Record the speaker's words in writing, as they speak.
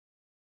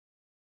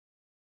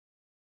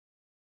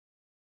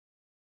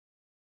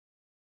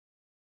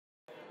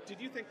Did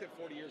you think that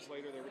 40 years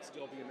later there would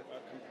still be a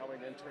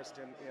compelling interest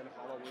in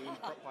Halloween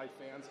by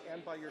fans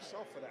and by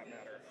yourself for that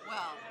matter?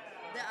 Well,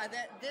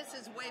 this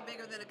is way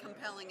bigger than a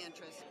compelling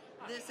interest.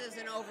 This is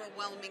an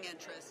overwhelming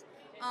interest.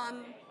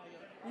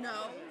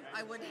 No,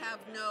 I would have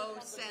no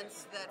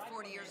sense that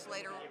 40 years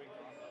later,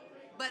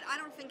 but I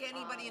don't think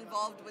anybody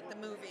involved with the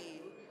movie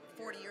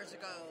 40 years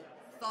ago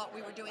thought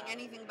we were doing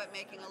anything but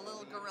making a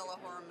little guerrilla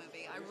horror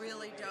movie. I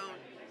really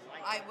don't.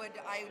 I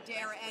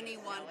dare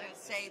anyone to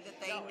say that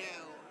they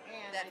knew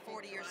that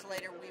 40 years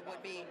later we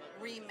would be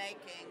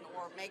remaking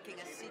or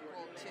making a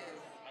sequel to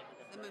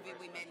the movie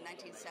we made in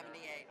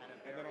 1978.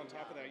 And then on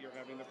top of that, you're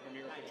having the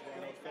premiere at the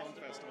Toronto Film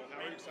Festival. How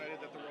are you excited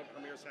that the world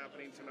premiere is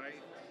happening tonight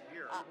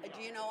here? Do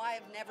you know I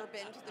have never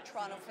been to the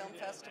Toronto Film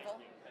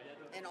Festival?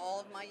 In all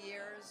of my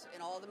years,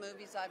 in all the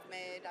movies I've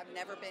made, I've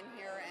never been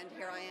here, and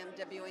here I am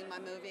debuting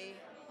my movie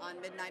on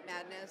Midnight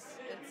Madness.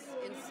 It's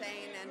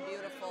insane and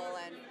beautiful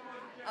and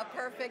a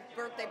perfect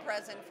birthday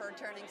present for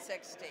turning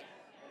 60.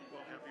 Well,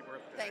 happy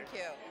birthday. Thank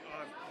you.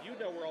 You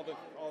know where all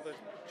the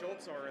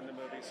jolts are in the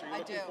movie, so you're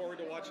looking forward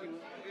to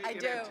watching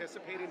it,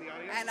 anticipating the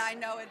audience? And I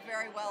know it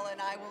very well, and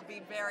I will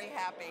be very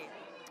happy.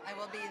 I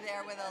will be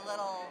there with a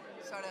little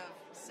sort of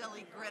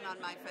silly grin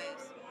on my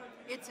face.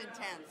 It's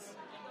intense.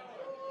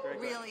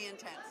 Really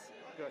intense.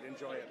 Good.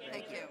 Enjoy it.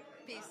 Thank you.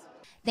 Peace.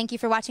 Thank you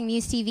for watching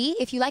MUSE TV.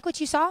 If you like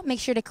what you saw, make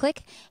sure to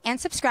click and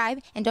subscribe,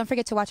 and don't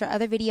forget to watch our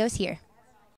other videos here.